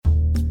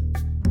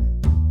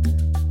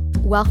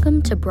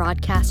Welcome to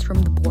Broadcast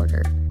from the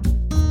Border.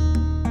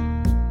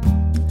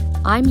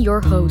 I'm your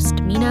host,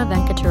 Meena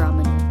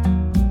Venkataraman.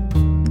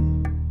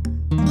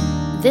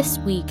 This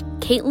week,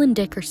 Caitlin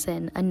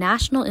Dickerson, a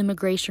national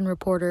immigration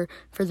reporter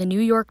for the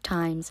New York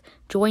Times,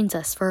 joins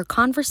us for a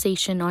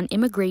conversation on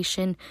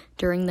immigration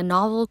during the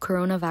novel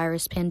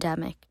coronavirus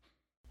pandemic.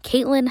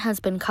 Caitlin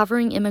has been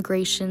covering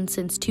immigration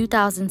since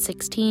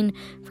 2016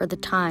 for The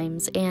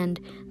Times and,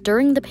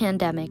 during the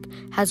pandemic,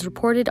 has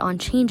reported on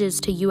changes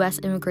to U.S.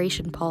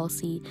 immigration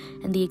policy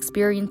and the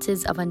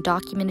experiences of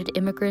undocumented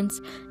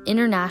immigrants,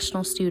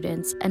 international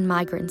students, and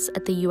migrants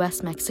at the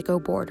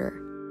U.S.-Mexico border.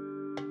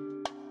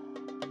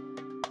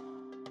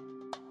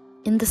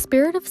 In the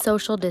spirit of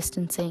social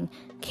distancing,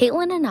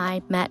 Caitlin and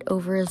I met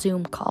over a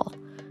Zoom call.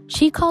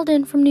 She called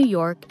in from New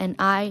York and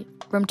I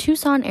from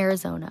Tucson,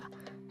 Arizona,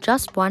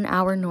 just 1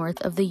 hour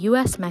north of the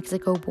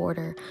U.S.-Mexico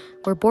border,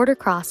 where border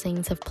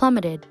crossings have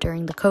plummeted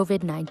during the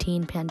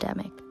COVID-19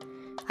 pandemic.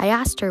 I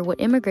asked her what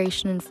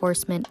immigration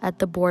enforcement at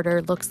the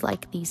border looks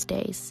like these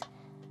days.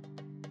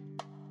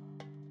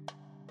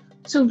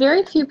 So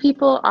very few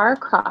people are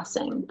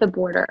crossing the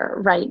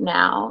border right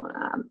now.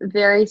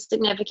 Very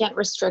significant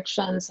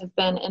restrictions have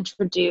been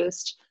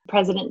introduced.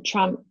 President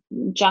Trump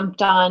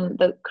jumped on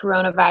the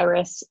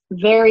coronavirus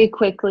very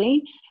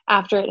quickly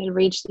after it had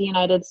reached the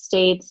United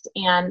States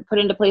and put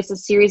into place a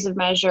series of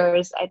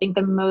measures. I think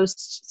the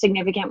most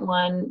significant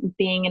one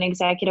being an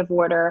executive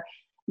order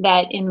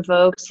that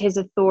invokes his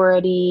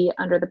authority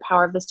under the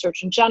power of the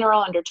Surgeon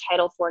General under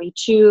Title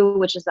 42,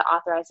 which is the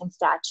authorizing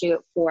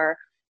statute for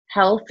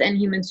Health and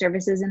Human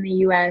Services in the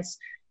U.S.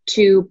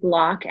 to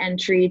block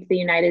entry to the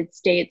United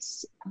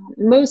States,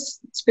 most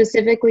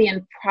specifically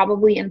and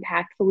probably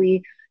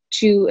impactfully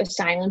to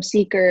asylum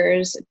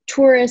seekers,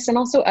 tourists, and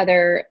also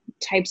other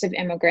types of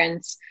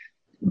immigrants.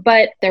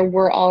 But there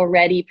were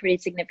already pretty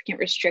significant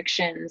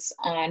restrictions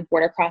on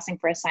border crossing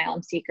for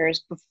asylum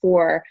seekers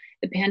before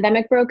the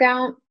pandemic broke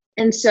out.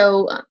 And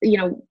so,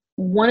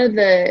 one of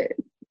the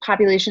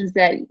populations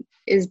that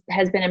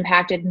has been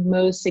impacted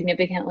most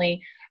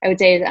significantly, I would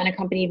say, is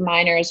unaccompanied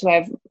minors, who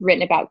I've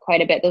written about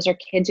quite a bit. Those are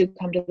kids who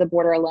come to the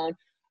border alone.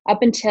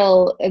 Up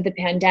until the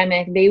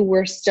pandemic, they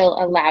were still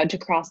allowed to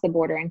cross the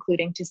border,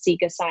 including to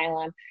seek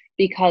asylum,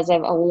 because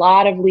of a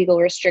lot of legal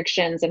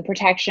restrictions and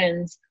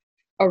protections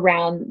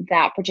around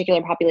that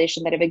particular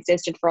population that have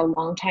existed for a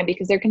long time,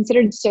 because they're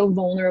considered so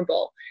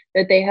vulnerable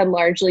that they had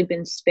largely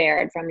been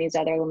spared from these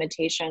other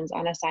limitations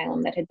on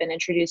asylum that had been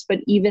introduced. But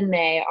even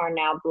they are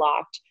now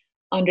blocked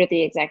under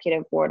the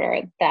executive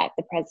order that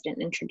the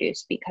president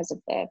introduced because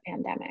of the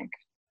pandemic.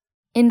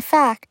 In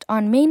fact,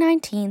 on May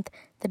 19th,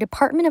 the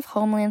Department of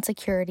Homeland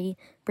Security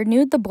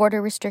renewed the border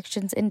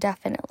restrictions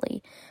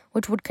indefinitely,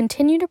 which would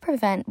continue to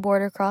prevent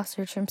border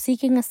crossers from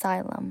seeking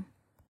asylum.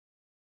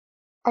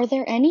 Are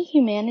there any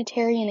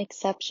humanitarian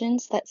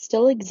exceptions that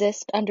still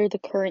exist under the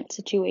current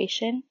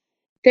situation?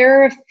 There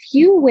are a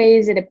few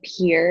ways it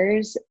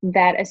appears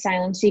that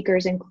asylum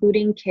seekers,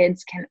 including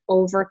kids, can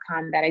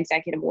overcome that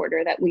executive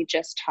order that we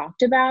just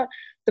talked about.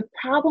 The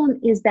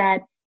problem is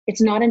that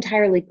it's not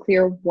entirely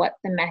clear what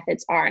the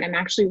methods are. And I'm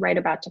actually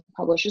about to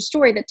publish a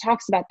story that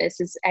talks about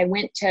this. I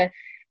went to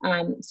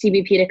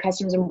CBP, to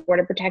Customs and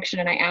Border Protection,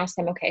 and I asked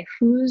them, okay,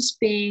 who's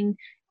being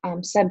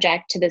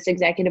subject to this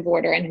executive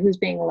order and who's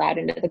being allowed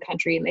into the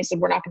country? And they said,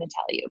 we're not going to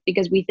tell you,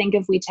 because we think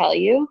if we tell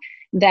you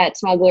that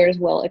smugglers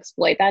will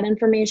exploit that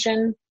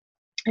information.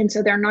 And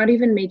so they're not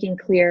even making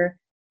clear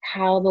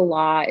how the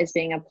law is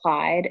being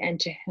applied and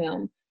to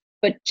whom.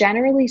 But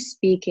generally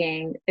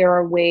speaking, there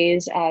are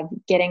ways of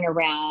getting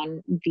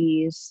around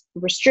these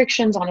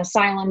restrictions on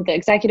asylum, the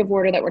executive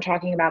order that we're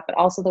talking about, but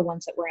also the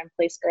ones that were in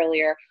place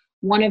earlier.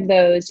 One of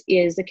those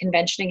is the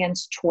Convention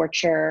Against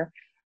Torture,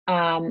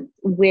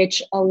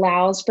 which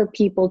allows for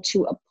people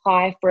to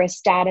apply for a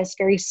status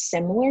very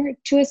similar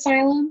to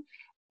asylum,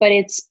 but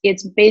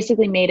it's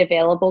basically made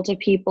available to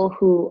people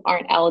who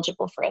aren't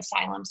eligible for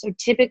asylum. So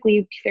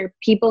typically,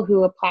 people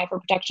who apply for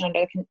protection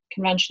under the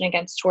Convention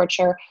Against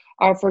Torture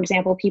are, for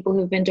example, people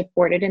who've been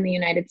deported in the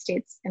United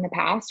States in the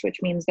past,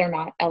 which means they're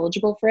not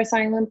eligible for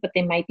asylum, but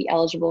they might be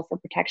eligible for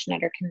protection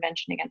under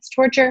Convention Against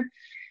Torture.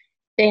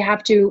 They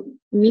have to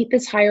meet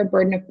this higher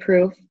burden of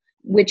proof,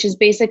 which is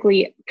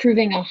basically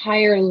proving a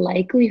higher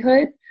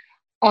likelihood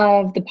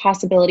of the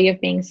possibility of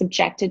being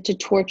subjected to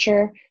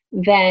torture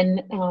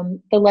than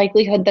the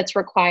likelihood that's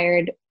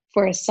required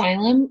for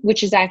asylum,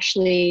 which is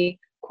actually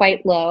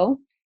quite low.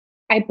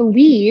 I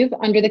believe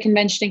under the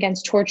Convention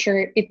Against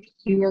Torture, if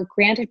you are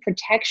granted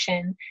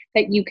protection,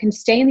 that you can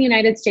stay in the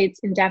United States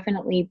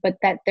indefinitely, but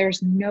that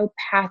there's no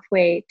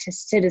pathway to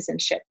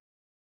citizenship.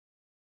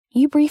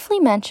 You briefly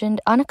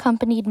mentioned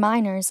unaccompanied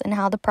minors and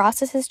how the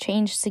process has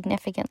changed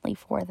significantly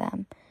for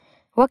them.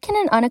 What can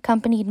an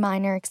unaccompanied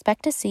minor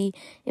expect to see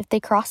if they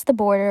cross the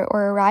border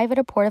or arrive at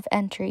a port of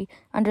entry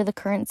under the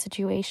current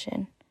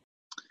situation?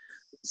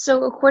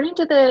 So according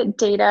to the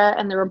data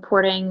and the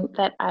reporting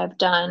that I've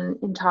done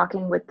in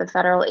talking with the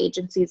federal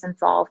agencies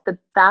involved, the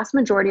vast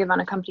majority of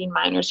unaccompanied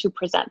minors who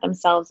present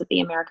themselves at the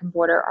American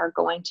border are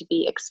going to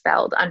be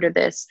expelled under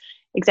this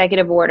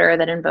executive order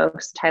that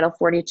invokes Title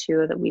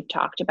 42 that we've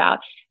talked about.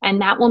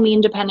 And that will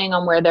mean, depending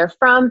on where they're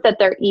from, that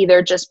they're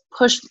either just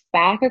pushed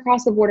back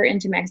across the border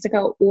into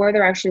Mexico, or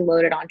they're actually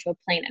loaded onto a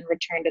plane and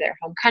returned to their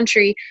home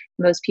country.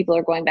 Most people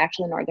are going back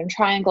to the Northern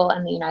Triangle,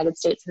 and the United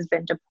States has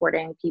been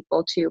deporting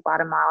people to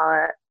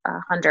Guatemala,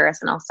 Honduras,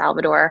 and El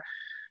Salvador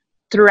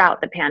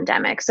throughout the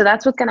pandemic. So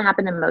that's what's going to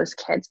happen to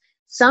most kids.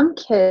 Some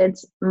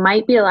kids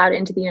might be allowed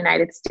into the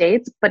United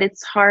States, but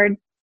it's hard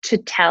to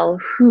tell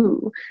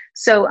who.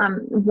 So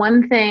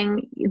one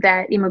thing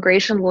that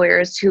immigration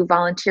lawyers who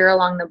volunteer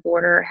along the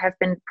border have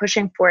been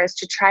pushing for is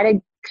to try to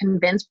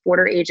convince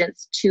border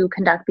agents to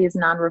conduct these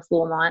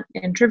non-refoulement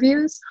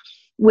interviews,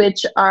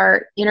 which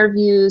are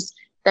interviews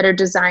that are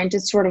designed to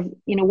sort of,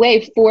 in a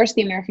way, force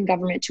the American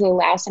government to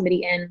allow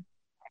somebody in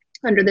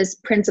under this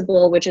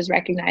principle, which is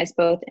recognized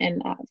both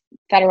in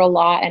federal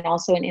law and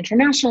also in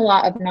international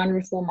law, of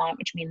non-refoulement,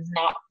 which means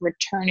not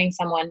returning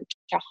someone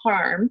to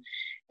harm.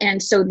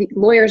 And so the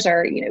lawyers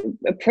are,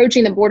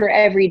 approaching the border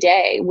every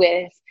day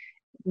with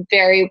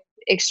very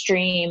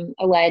extreme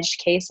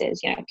alleged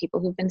cases, people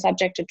who've been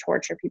subject to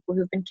torture, people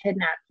who've been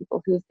kidnapped,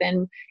 people who've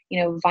been,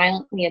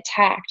 violently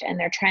attacked. And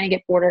they're trying to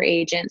get border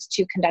agents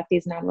to conduct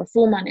these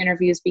non-refoulement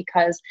interviews,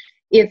 because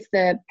if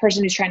the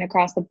person who's trying to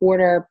cross the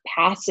border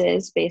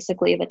passes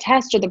basically the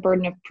test or the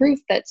burden of proof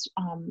that's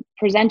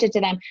presented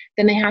to them,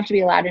 then they have to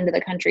be allowed into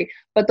the country.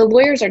 But the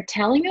lawyers are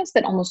telling us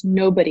that almost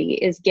nobody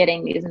is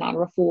getting these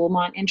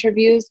non-refoulement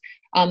interviews,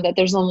 that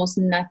there's almost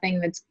nothing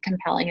that's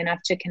compelling enough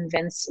to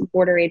convince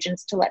border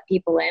agents to let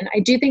people in. I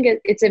do think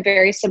it's a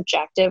very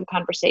subjective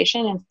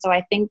conversation. And so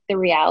I think the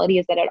reality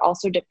is that it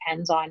also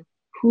depends on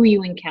who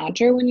you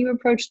encounter when you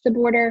approach the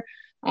border,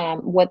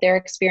 what their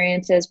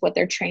experience is, what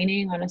their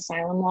training on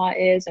asylum law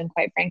is, and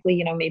quite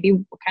frankly, maybe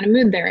what kind of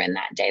mood they're in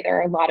that day. There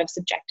are a lot of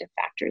subjective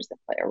factors that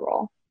play a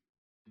role.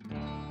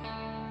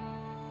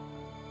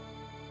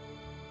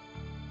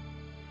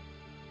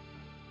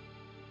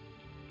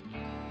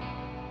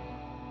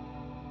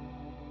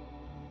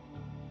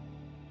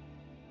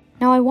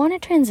 Now I want to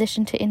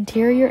transition to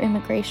interior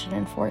immigration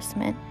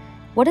enforcement.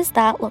 What does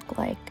that look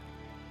like?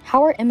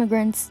 How are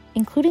immigrants,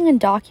 including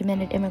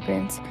undocumented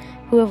immigrants,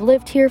 who have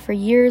lived here for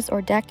years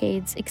or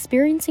decades,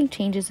 experiencing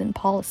changes in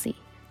policy?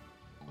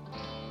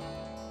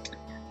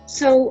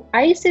 So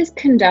ICE is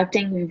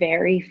conducting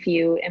very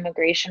few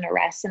immigration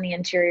arrests in the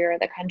interior of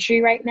the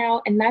country right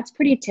now, and that's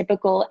pretty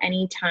typical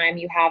anytime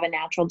you have a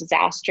natural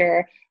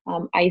disaster.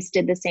 ICE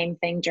did the same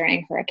thing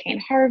during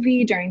Hurricane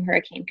Harvey, during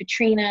Hurricane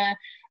Katrina.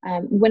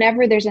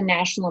 Whenever there's a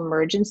national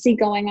emergency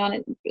going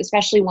on,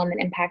 especially one that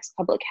impacts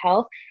public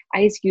health,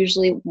 ICE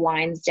usually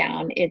winds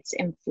down its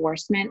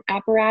enforcement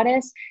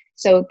apparatus.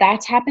 So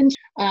that's happened.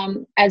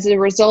 As a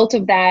result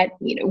of that,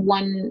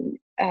 one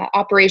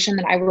operation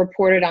that I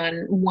reported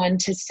on, one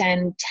to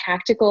send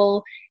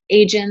tactical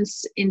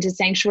agents into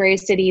sanctuary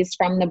cities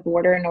from the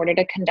border in order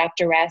to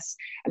conduct arrests.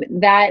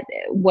 That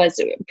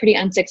was pretty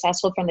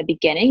unsuccessful from the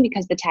beginning,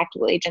 because the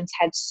tactical agents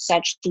had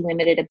such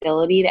limited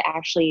ability to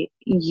actually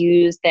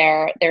use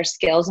their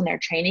skills and their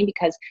training,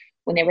 because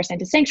when they were sent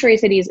to sanctuary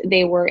cities,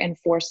 they were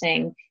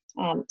enforcing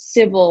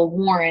civil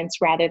warrants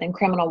rather than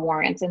criminal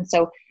warrants. And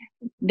so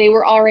they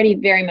were already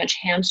very much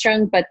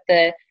hamstrung, but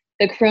the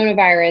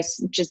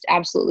coronavirus just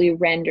absolutely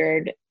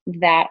rendered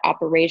that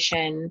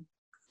operation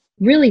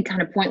really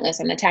kind of pointless,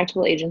 and the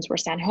tactical agents were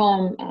sent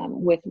home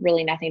with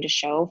really nothing to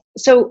show.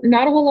 So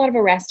not a whole lot of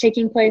arrests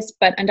taking place,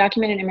 but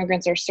undocumented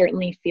immigrants are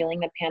certainly feeling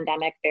the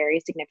pandemic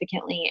very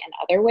significantly in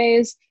other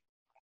ways.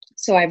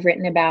 So I've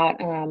written about,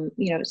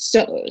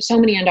 so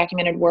many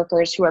undocumented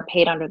workers who are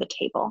paid under the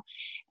table,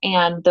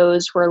 and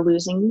those who are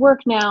losing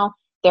work now.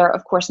 They're,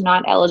 of course,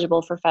 not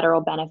eligible for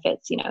federal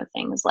benefits,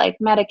 things like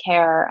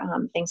Medicare,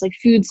 things like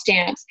food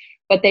stamps,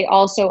 but they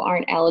also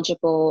aren't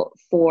eligible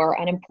for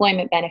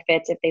unemployment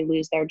benefits if they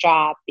lose their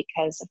job,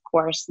 because, of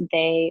course,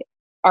 they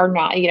are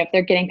not, if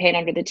they're getting paid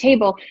under the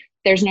table,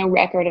 there's no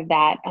record of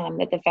that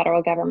that the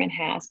federal government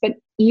has. But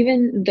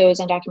even those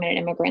undocumented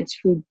immigrants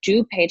who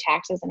do pay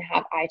taxes and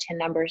have ITIN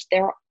numbers,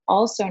 they're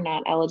also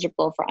not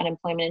eligible for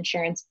unemployment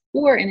insurance,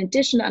 or in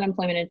addition to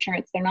unemployment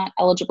insurance, they're not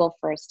eligible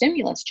for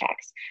stimulus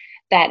checks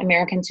that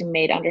Americans who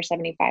made under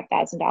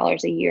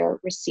 $75,000 a year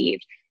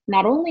received.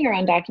 Not only are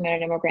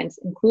undocumented immigrants,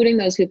 including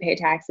those who pay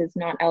taxes,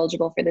 not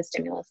eligible for the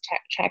stimulus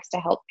checks to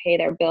help pay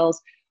their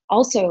bills,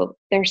 also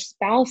their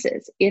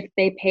spouses, if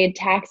they paid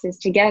taxes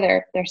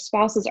together, their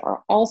spouses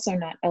are also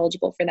not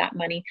eligible for that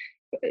money.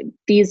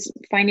 These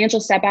financial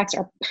setbacks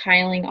are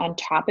piling on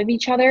top of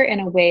each other in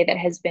a way that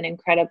has been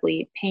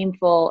incredibly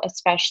painful,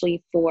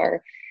 especially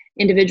for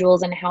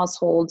individuals and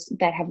households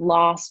that have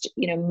lost,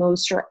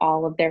 most or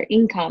all of their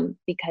income,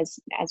 because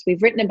as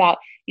we've written about,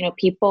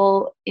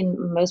 people in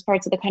most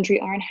parts of the country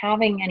aren't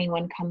having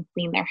anyone come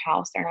clean their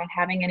house. They're not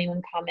having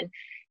anyone come and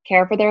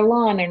care for their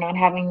lawn. They're not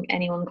having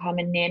anyone come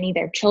and nanny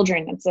their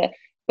children. It's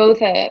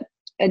both a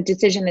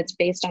decision that's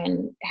based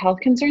on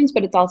health concerns,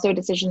 but it's also a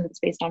decision that's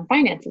based on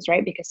finances,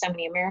 right? Because so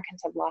many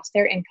Americans have lost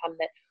their income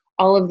that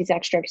all of these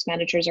extra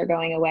expenditures are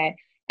going away.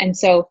 And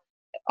so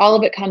all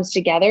of it comes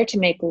together to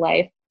make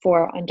life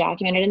for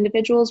undocumented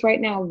individuals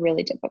right now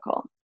really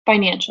difficult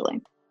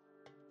financially.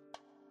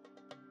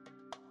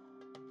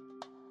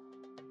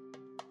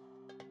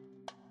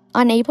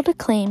 Unable to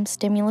claim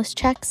stimulus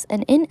checks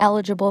and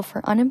ineligible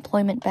for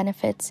unemployment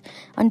benefits,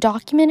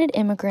 undocumented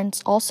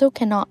immigrants also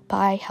cannot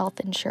buy health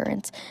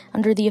insurance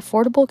under the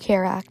Affordable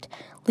Care Act,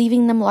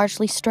 leaving them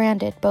largely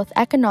stranded both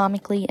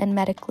economically and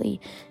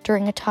medically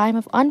during a time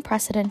of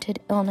unprecedented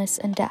illness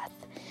and death.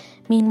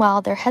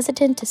 Meanwhile, they're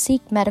hesitant to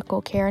seek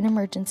medical care in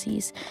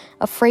emergencies,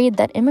 afraid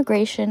that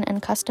Immigration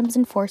and Customs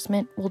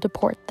Enforcement will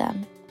deport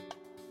them.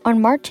 On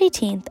March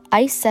 18th,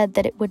 ICE said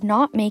that it would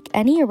not make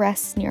any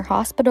arrests near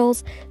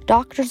hospitals,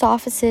 doctors'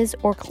 offices,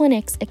 or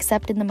clinics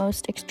except in the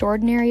most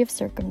extraordinary of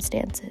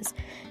circumstances,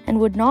 and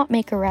would not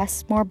make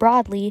arrests more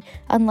broadly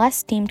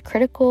unless deemed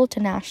critical to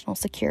national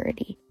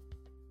security.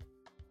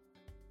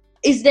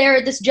 Is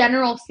there this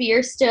general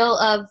fear still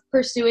of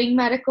pursuing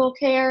medical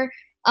care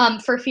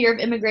for fear of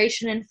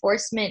immigration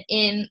enforcement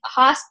in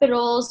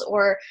hospitals,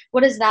 or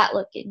what is that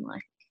looking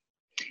like?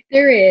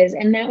 There is,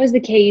 and that was the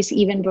case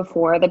even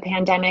before the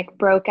pandemic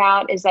broke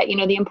out, is that,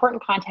 the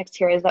important context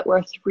here is that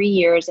we're 3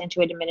 years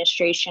into an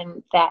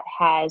administration that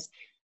has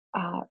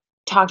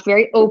talked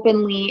very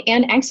openly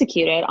and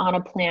executed on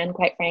a plan,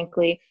 quite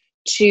frankly,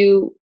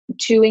 to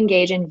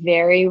engage in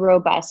very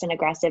robust and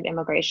aggressive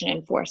immigration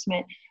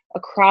enforcement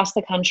across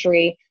the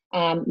country,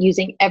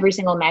 using every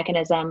single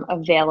mechanism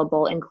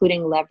available,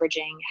 including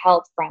leveraging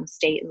help from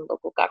state and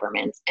local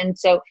governments. And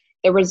so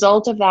the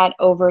result of that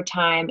over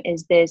time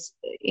is this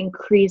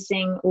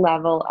increasing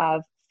level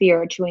of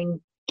fear to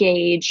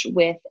engage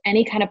with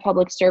any kind of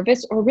public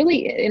service, or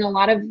really in a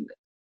lot of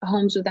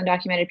homes with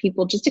undocumented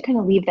people, just to kind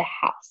of leave the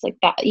house. Like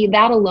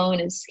that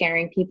alone is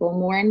scaring people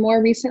more and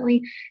more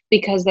recently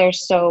because they're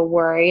so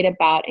worried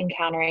about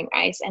encountering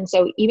ICE. And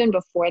so even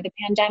before the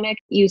pandemic,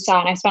 you saw,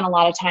 and I spent a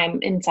lot of time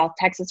in South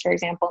Texas, for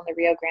example, in the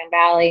Rio Grande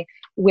Valley,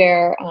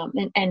 where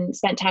and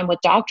spent time with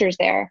doctors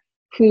there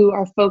who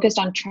are focused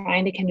on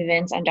trying to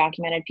convince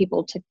undocumented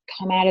people to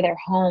come out of their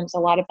homes. A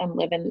lot of them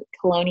live in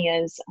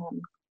colonias,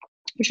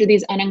 which are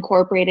these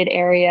unincorporated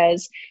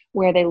areas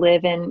where they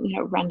live in,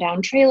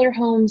 rundown trailer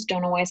homes,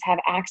 don't always have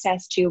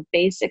access to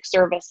basic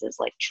services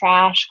like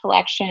trash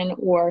collection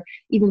or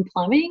even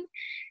plumbing.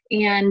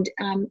 And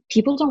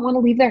people don't want to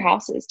leave their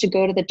houses to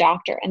go to the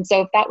doctor. And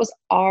so if that was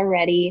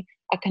already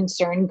a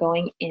concern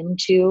going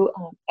into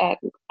a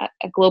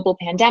global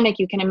pandemic,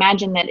 you can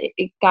imagine that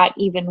it got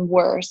even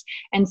worse.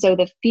 And so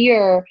the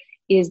fear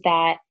is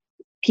that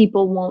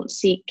people won't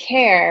seek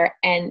care,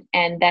 and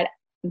that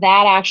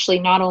actually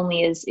not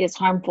only is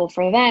harmful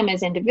for them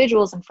as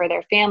individuals and for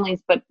their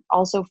families, but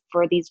also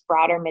for these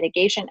broader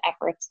mitigation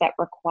efforts that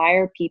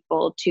require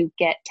people to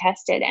get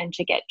tested and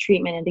to get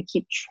treatment and to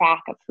keep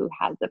track of who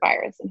has the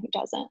virus and who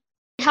doesn't.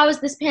 How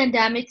is this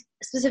pandemic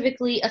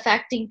specifically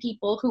affecting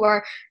people who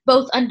are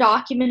both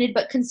undocumented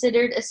but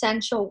considered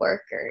essential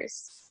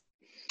workers?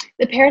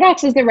 The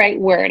paradox is the right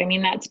word. I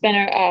mean, that's been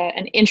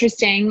an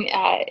interesting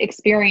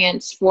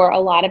experience for a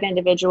lot of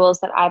individuals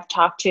that I've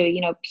talked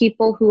to,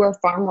 people who are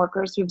farm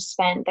workers who've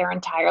spent their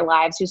entire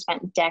lives, who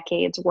spent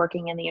decades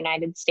working in the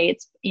United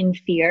States in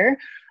fear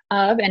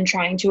of and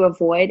trying to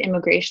avoid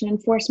immigration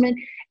enforcement.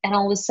 And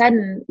all of a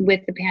sudden,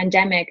 with the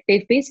pandemic,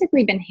 they've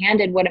basically been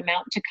handed what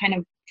amount to kind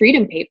of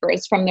freedom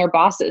papers from their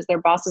bosses.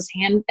 Their bosses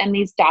hand them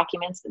these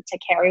documents to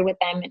carry with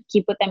them and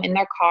keep with them in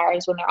their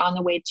cars when they're on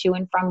the way to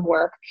and from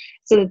work,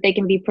 so that they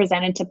can be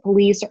presented to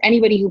police or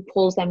anybody who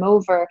pulls them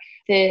over.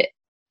 The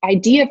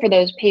idea for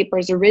those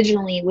papers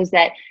originally was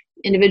that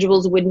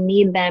individuals would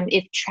need them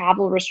if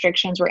travel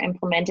restrictions were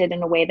implemented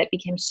in a way that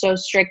became so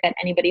strict that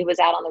anybody who was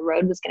out on the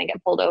road was going to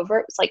get pulled over.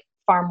 It was like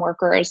farm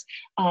workers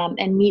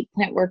and meat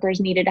plant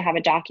workers needed to have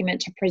a document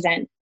to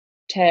present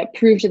to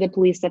prove to the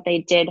police that they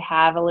did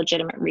have a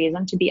legitimate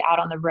reason to be out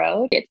on the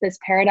road. It's this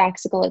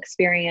paradoxical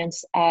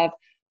experience of,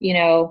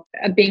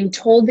 being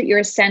told that you're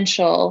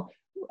essential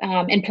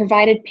and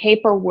provided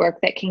paperwork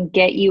that can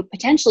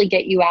potentially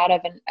get you out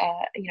of an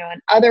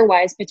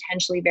otherwise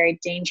potentially very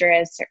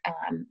dangerous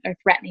or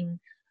threatening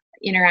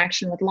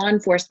interaction with law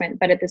enforcement.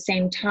 But at the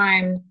same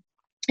time,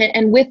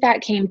 and with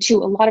that came too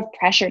a lot of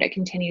pressure to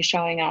continue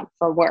showing up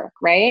for work,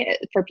 right?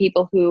 For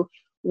people who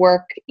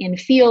work in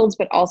fields,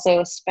 but also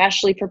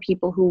especially for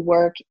people who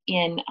work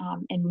in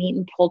meat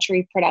and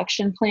poultry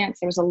production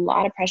plants. There was a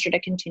lot of pressure to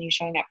continue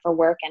showing up for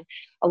work, and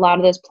a lot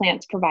of those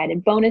plants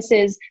provided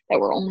bonuses that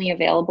were only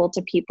available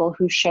to people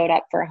who showed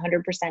up for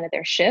 100% of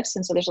their shifts.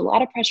 And so there's a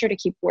lot of pressure to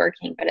keep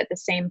working, but at the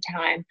same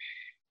time,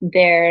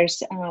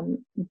 there's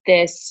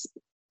this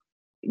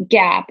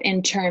gap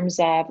in terms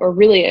of, or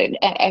really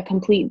a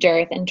complete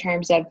dearth in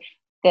terms of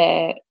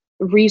the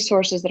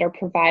resources that are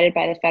provided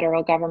by the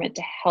federal government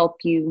to help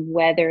you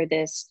weather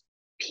this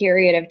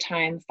period of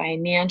time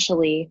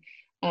financially.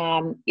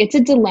 It's a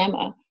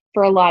dilemma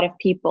for a lot of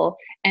people,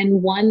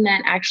 and one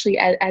that actually,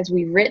 as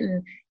we've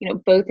written,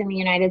 both in the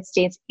United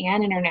States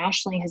and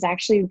internationally, has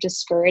actually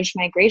discouraged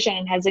migration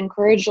and has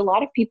encouraged a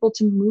lot of people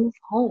to move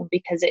home,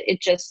 because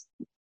it just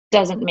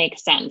doesn't make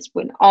sense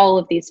when all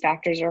of these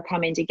factors are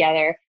coming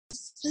together.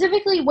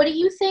 Specifically, what do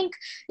you think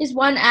is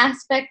one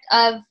aspect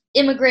of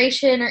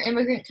immigration or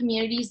immigrant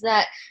communities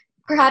that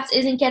perhaps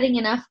isn't getting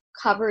enough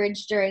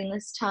coverage during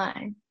this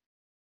time?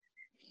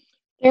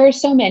 There are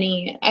so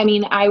many. I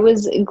mean, I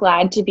was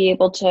glad to be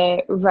able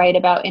to write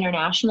about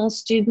international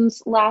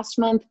students last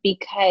month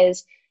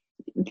because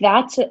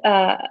that's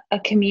a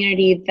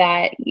community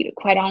that,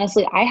 quite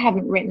honestly, I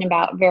haven't written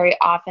about very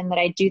often, that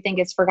I do think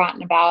is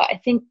forgotten about. I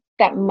think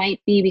that might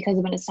be because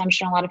of an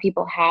assumption a lot of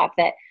people have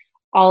that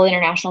all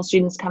international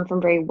students come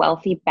from very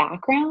wealthy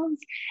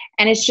backgrounds.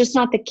 And it's just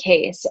not the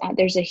case.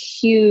 There's a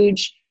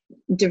huge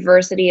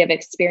diversity of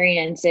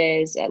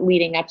experiences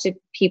leading up to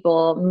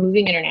people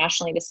moving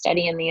internationally to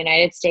study in the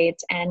United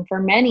States. And for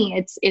many,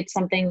 it's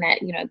something that,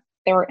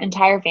 their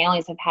entire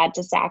families have had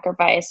to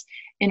sacrifice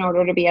in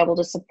order to be able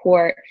to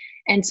support.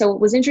 And so what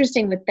was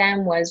interesting with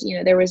them was,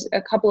 there was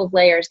a couple of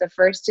layers. The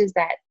first is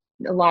that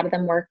a lot of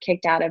them were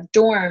kicked out of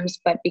dorms,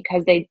 but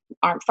because they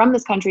aren't from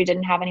this country,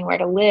 didn't have anywhere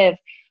to live.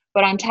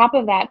 But on top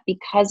of that,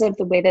 because of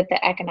the way that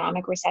the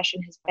economic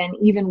recession has been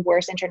even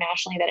worse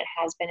internationally than it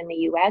has been in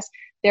the US,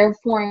 their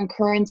foreign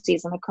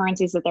currencies and the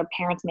currencies that their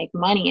parents make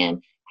money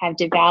in have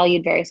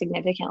devalued very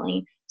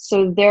significantly.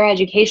 So their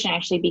education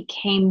actually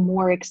became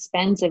more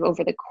expensive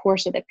over the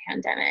course of the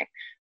pandemic.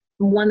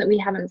 One that we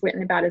haven't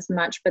written about as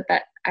much, but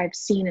that I've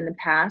seen in the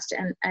past,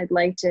 and I'd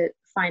like to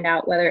find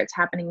out whether it's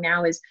happening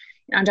now, is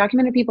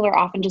undocumented people are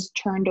often just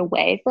turned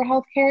away for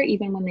healthcare,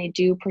 even when they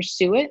do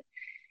pursue it.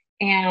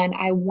 And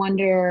I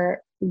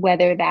wonder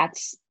whether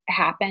that's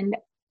happened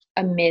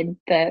amid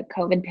the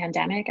COVID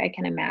pandemic. I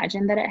can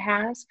imagine that it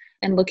has.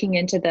 And looking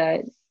into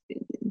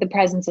the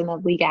presence and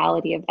the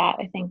legality of that,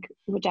 I think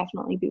would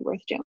definitely be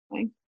worth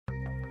doing.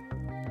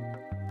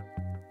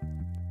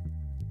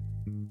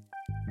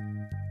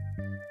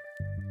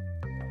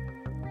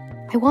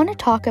 I want to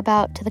talk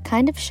about the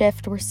kind of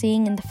shift we're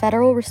seeing in the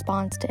federal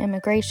response to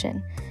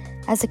immigration.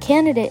 As a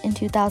candidate in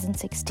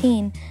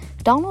 2016,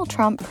 Donald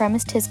Trump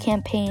premised his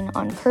campaign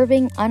on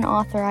curbing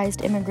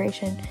unauthorized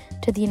immigration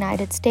to the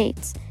United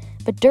States.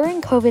 But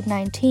during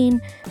COVID-19,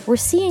 we're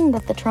seeing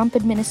that the Trump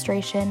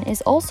administration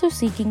is also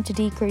seeking to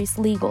decrease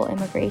legal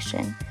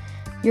immigration.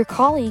 Your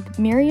colleague,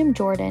 Miriam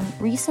Jordan,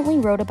 recently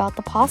wrote about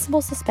the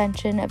possible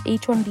suspension of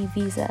H-1B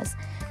visas,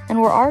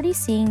 and we're already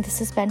seeing the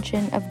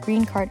suspension of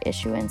green card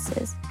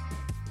issuances.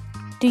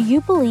 Do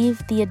you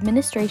believe the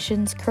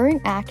administration's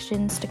current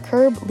actions to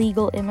curb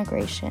legal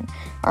immigration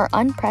are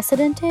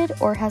unprecedented,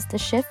 or has the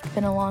shift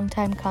been a long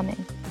time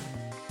coming?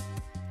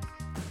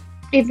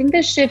 I think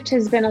the shift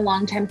has been a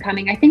long time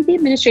coming. I think the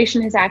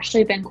administration has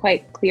actually been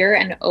quite clear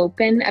and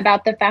open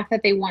about the fact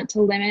that they want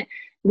to limit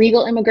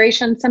legal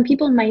immigration. Some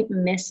people might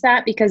miss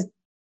that because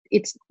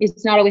it's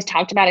not always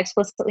talked about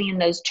explicitly in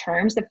those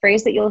terms. The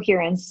phrase that you'll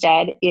hear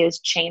instead is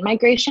chain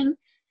migration.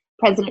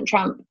 President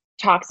Trump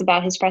talks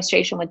about his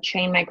frustration with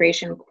chain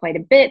migration quite a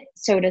bit.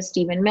 So does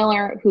Stephen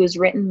Miller, who's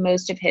written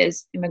most of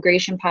his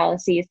immigration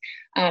policies.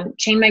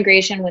 Chain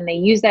migration, when they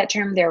use that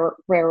term, they're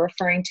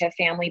referring to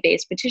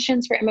family-based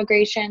petitions for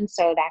immigration.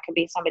 So that could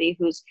be somebody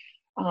who's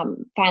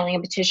filing a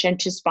petition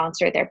to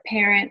sponsor their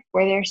parent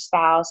or their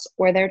spouse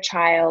or their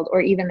child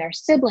or even their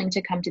sibling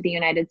to come to the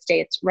United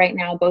States. Right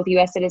now, both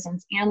U.S.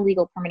 citizens and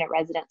legal permanent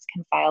residents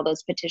can file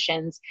those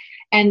petitions,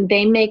 and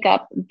they make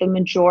up the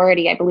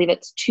majority. I believe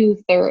it's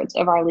 2/3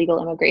 of our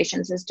legal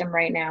immigration system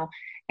right now.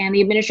 And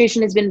the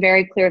administration has been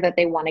very clear that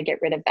they want to get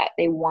rid of that.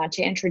 They want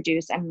to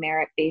introduce a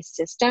merit-based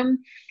system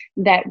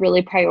that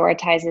really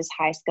prioritizes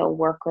high-skilled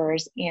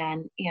workers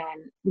and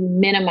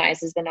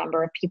minimizes the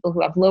number of people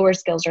who have lower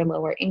skills or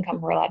lower income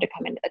who are allowed to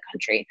come into the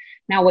country.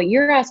 Now, what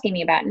you're asking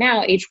me about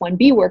now,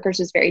 H-1B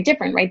workers, is very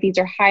different, right? These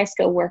are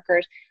high-skilled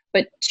workers.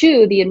 But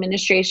two, the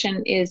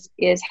administration is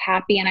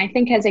happy, and I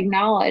think has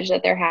acknowledged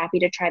that they're happy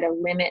to try to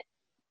limit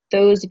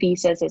those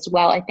visas as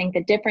well. I think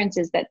the difference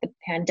is that the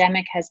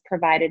pandemic has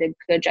provided a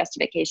good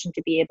justification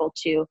to be able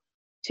to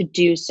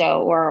do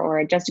so, or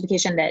a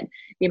justification that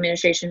the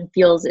administration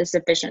feels is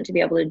sufficient to be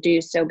able to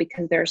do so,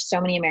 because there are so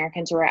many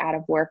Americans who are out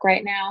of work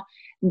right now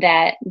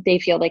that they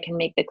feel they can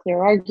make the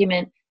clear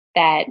argument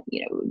that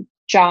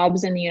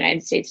jobs in the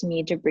United States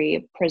need to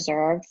be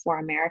preserved for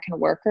American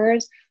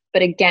workers.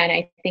 But again,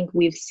 I think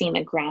we've seen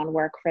the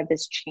groundwork for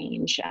this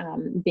change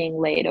being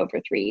laid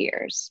over 3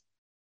 years.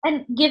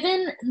 And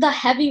given the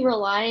heavy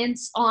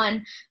reliance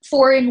on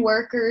foreign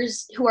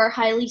workers who are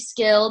highly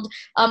skilled,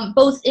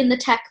 both in the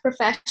tech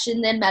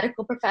profession and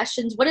medical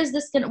professions, what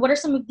are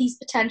some of these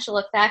potential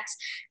effects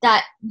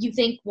that you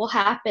think will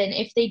happen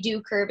if they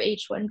do curb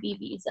H-1B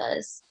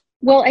visas?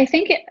 Well, I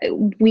think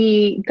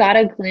we got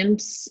a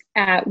glimpse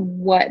at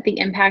what the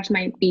impact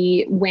might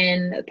be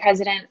when the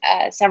president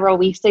several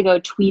weeks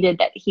ago tweeted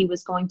that he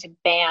was going to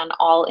ban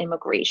all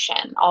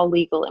immigration, all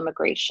legal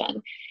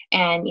immigration.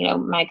 And,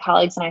 my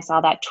colleagues and I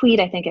saw that tweet.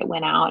 I think it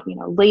went out,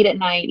 late at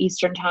night,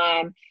 Eastern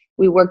time.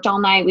 We worked all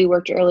night. We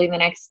worked early the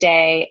next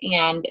day.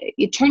 And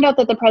it turned out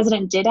that the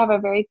president did have a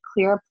very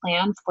clear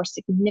plan for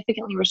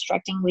significantly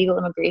restricting legal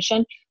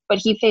immigration, but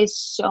he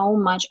faced so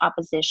much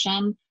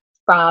opposition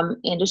from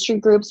industry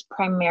groups,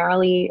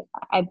 primarily,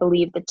 I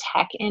believe, the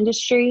tech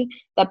industry,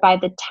 that by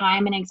the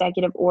time an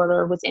executive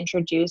order was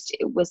introduced,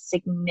 it was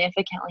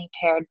significantly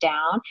pared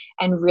down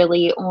and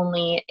really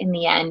only, in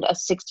the end, a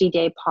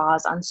 60-day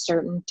pause on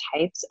certain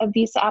types of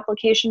visa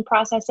application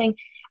processing.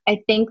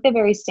 I think the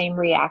very same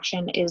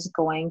reaction is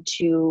going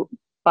to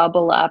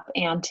bubble up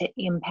and to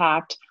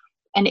impact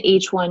an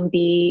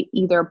H-1B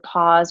either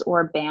pause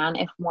or ban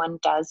if one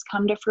does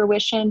come to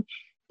fruition,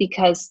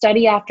 because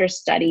study after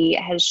study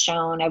has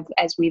shown,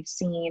 as we've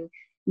seen,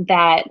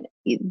 that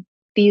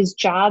these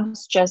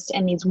jobs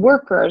and these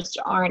workers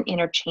aren't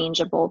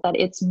interchangeable, that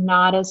it's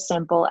not as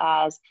simple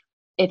as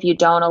if you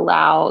don't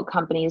allow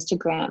companies to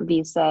grant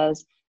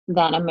visas,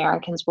 then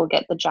Americans will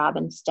get the job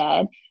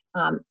instead.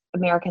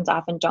 Americans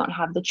often don't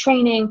have the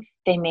training.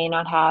 They may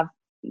not have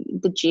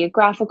the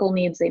geographical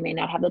needs. They may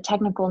not have the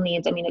technical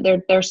needs. I mean,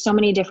 there's so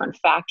many different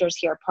factors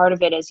here. Part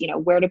of it is,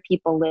 where do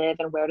people live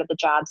and where do the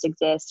jobs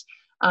exist?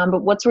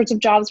 But what sorts of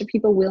jobs are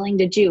people willing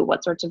to do?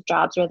 What sorts of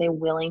jobs are they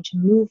willing to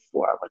move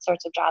for? What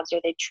sorts of jobs are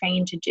they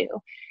trained to do?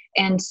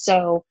 And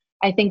so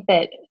I think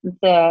that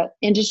the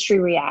industry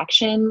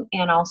reaction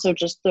and also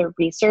just the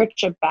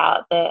research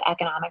about the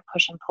economic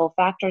push and pull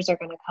factors are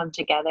going to come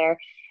together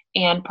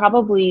and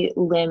probably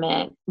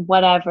limit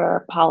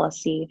whatever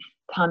policy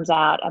comes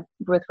out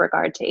with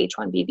regard to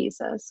H-1B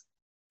visas.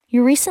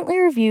 You recently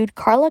reviewed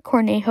Carla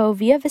Cornejo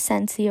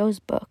Villavicencio's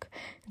book,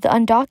 The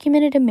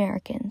Undocumented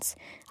Americans.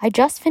 I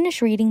just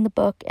finished reading the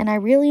book and I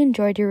really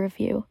enjoyed your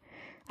review.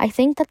 I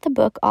think that the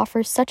book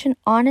offers such an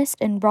honest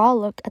and raw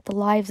look at the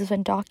lives of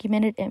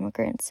undocumented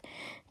immigrants.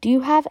 Do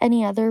you have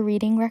any other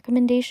reading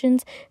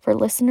recommendations for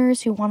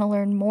listeners who want to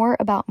learn more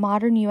about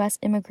modern U.S.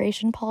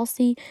 immigration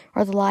policy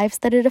or the lives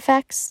that it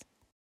affects?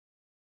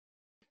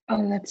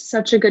 Oh, that's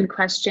such a good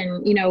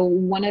question.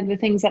 One of the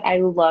things that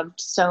I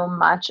loved so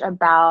much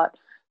about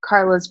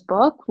Carla's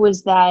book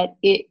was that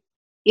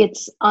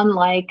it's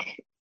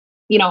unlike,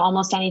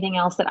 almost anything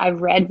else that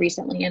I've read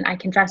recently. And I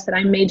confess that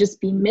I may just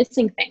be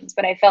missing things,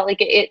 but I felt like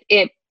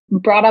it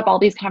brought up all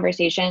these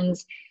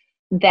conversations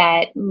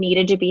that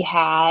needed to be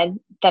had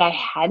that I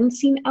hadn't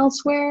seen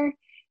elsewhere.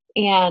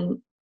 And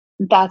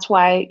that's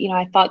why,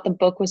 I thought the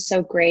book was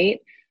so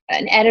great.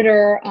 An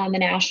editor on the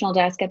national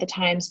desk at the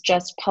Times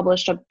just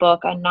published a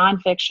book, a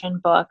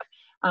nonfiction book,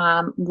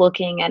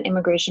 looking at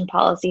immigration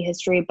policy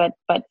history,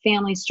 but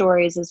family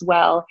stories as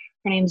well.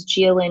 Her name's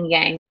Jia-Lin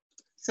Yang.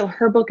 So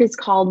her book is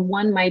called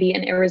One Mighty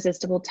and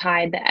Irresistible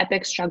Tide, The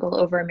Epic Struggle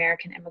Over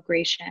American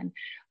Immigration.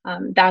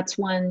 That's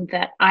one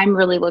that I'm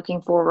really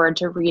looking forward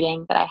to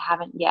reading that I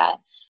haven't yet.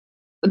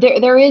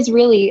 There is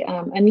really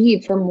a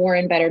need for more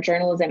and better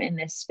journalism in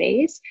this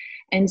space.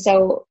 And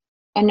so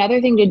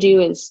another thing to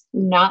do is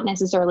not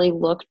necessarily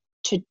look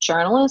to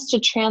journalists to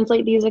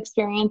translate these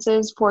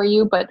experiences for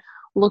you, but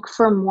look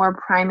for more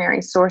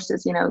primary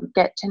sources,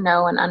 get to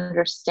know and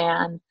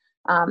understand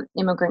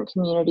immigrant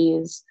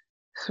communities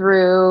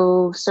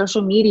through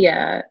social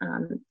media,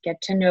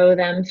 get to know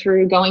them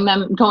through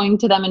going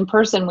to them in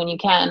person when you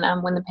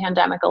can, when the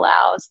pandemic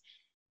allows.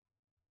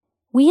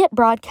 We at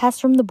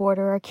Broadcast from the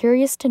Border are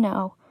curious to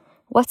know,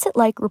 what's it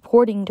like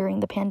reporting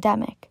during the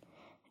pandemic?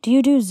 Do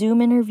you do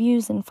Zoom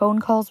interviews and phone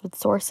calls with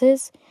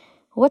sources?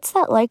 What's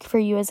that like for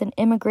you as an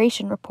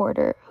immigration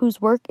reporter whose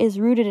work is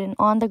rooted in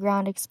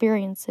on-the-ground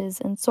experiences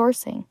and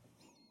sourcing?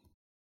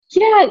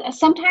 Yeah,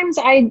 sometimes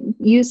I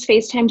use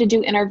FaceTime to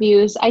do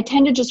interviews. I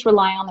tend to just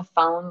rely on the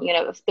phone.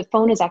 The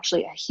phone is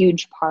actually a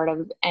huge part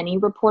of any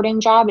reporting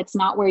job. It's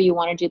not where you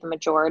want to do the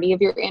majority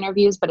of your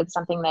interviews, but it's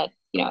something that,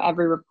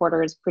 every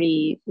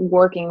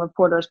working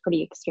reporter is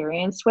pretty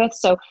experienced with.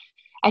 So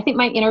I think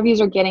my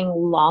interviews are getting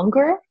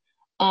longer.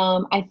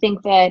 I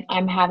think that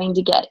I'm having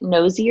to get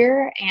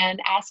nosier and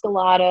ask a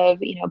lot of,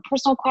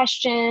 personal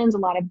questions, a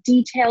lot of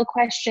detailed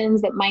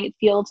questions that might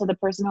feel to the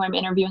person who I'm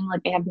interviewing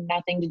like they have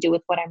nothing to do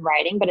with what I'm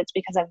writing, but it's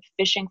because I'm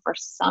fishing for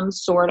some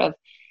sort of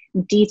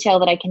detail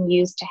that I can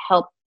use to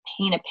help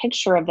paint a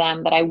picture of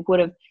them that I would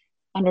have,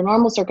 under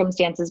normal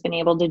circumstances, been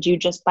able to do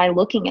just by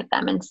looking at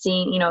them and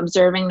seeing,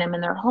 observing them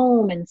in their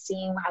home and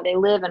seeing how they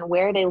live and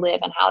where they live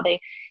and how they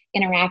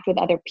interact with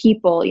other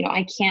people.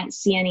 I can't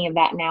see any of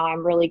that now.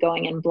 I'm really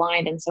going in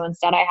blind. And so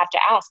instead I have to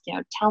ask,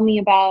 tell me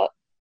about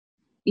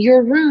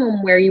your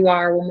room where you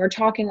are when we're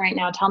talking right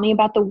now. Tell me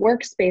about the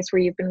workspace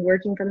where you've been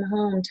working from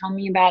home. Tell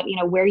me about,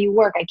 where you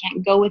work. I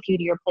can't go with you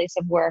to your place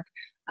of work.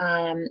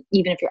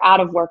 Even if you're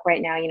out of work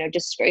right now,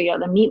 just,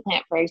 the meat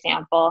plant, for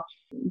example,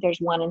 there's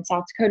one in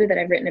South Dakota that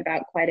I've written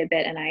about quite a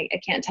bit. And I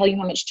can't tell you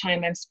how much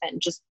time I've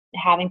spent just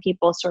having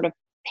people sort of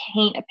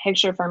paint a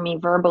picture for me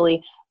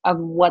verbally of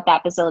what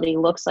that facility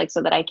looks like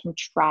so that I can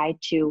try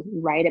to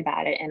write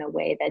about it in a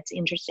way that's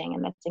interesting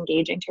and that's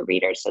engaging to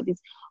readers. So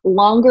these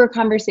longer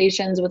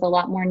conversations with a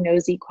lot more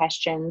nosy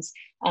questions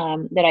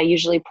that I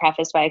usually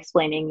preface by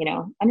explaining,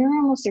 under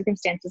normal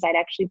circumstances, I'd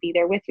actually be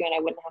there with you and I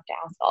wouldn't have to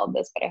ask all of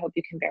this, but I hope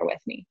you can bear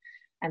with me,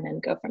 and then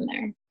go from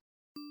there.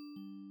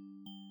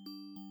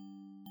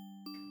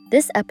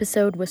 This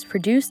episode was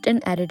produced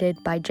and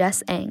edited by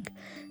Jess Eng.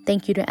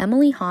 Thank you to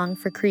Emily Hong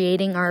for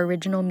creating our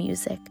original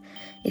music.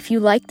 If you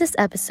like this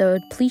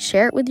episode, please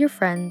share it with your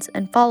friends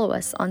and follow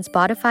us on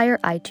Spotify or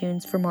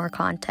iTunes for more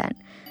content.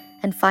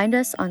 And find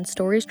us on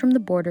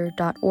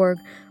storiesfromtheborder.org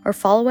or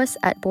follow us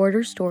at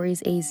Border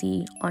Stories AZ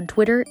on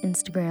Twitter,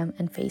 Instagram,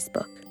 and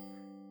Facebook.